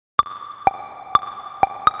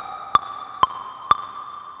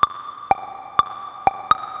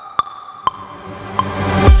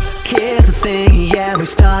we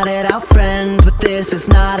started out friends, but this is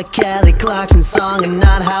not a Kelly Clarkson song and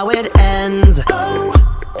not how it ends. Oh,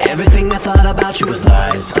 everything I thought about you was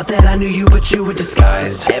lies. Thought that I knew you, but you were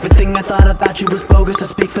disguised. Everything I thought about you was bogus. I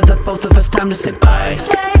speak for the both of us, time to say bye.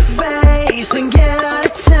 Save face and get out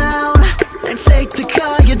of town, and take the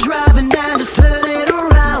car you're driving and just turn it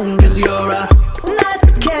around. Cause you're a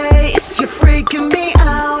nutcase, you're freaking me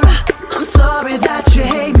out. I'm sorry that you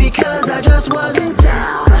hate me, cause I just wasn't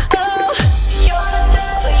down. Oh, you're the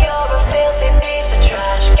devil, you're a filthy piece of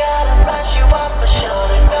trash. Gotta brush you off my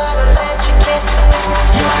shoulder, gonna let you kiss me.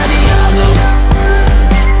 You're Diablo.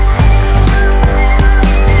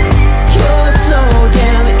 You're so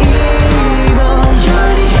damn evil.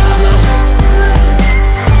 You're Diablo.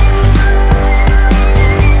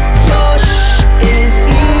 Your shh is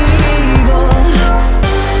evil.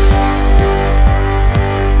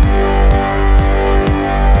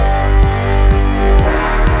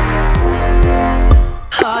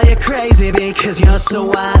 Oh, you're crazy because you're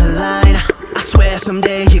so out of line. I swear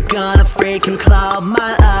someday you're gonna freaking cloud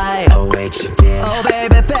my eye. Oh wait, she did. Oh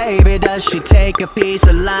baby, baby, does she take a piece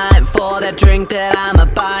of lime for that drink that I'ma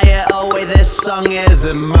buy it? Oh wait, this song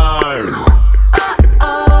isn't mine.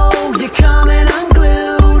 Uh-oh, you're coming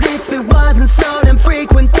unglued. If it wasn't so damn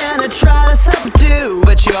frequent, then I'd try to subdue.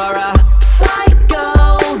 But you're a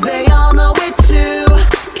psycho, they all know it too.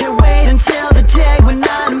 Can't wait until the day when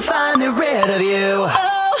I'm finally rid of you.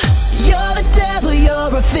 You're the devil,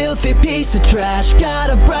 you're a filthy piece of trash.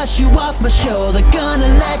 Gotta brush you off my shoulder, gonna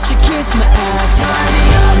let you kiss my ass. You're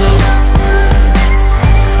Diablo.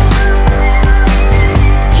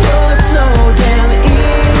 You're so damn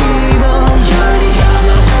evil. You're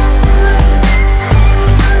Diablo.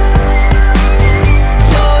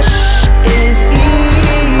 Your shh is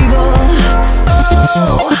evil.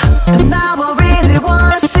 Oh, and now I really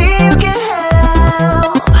wanna see you get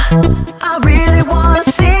help. I really wanna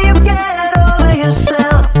see you get over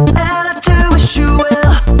yourself, and I do wish you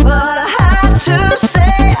will, but I have to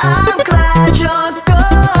say I'm glad you're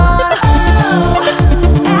gone. Oh,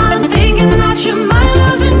 and I'm thinking that you might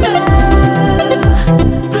lose your nerve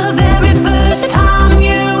the very first time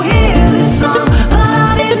you hear this song. But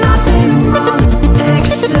I did nothing wrong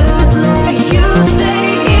except let you stay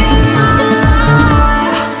in my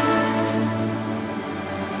life.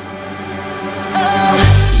 Oh,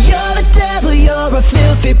 you're the devil, you're a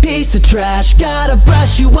filthy piece of trash. Gotta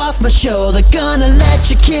brush you off my shoulder, gonna let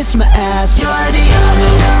you kiss my ass. You're a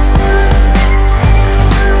Diablo.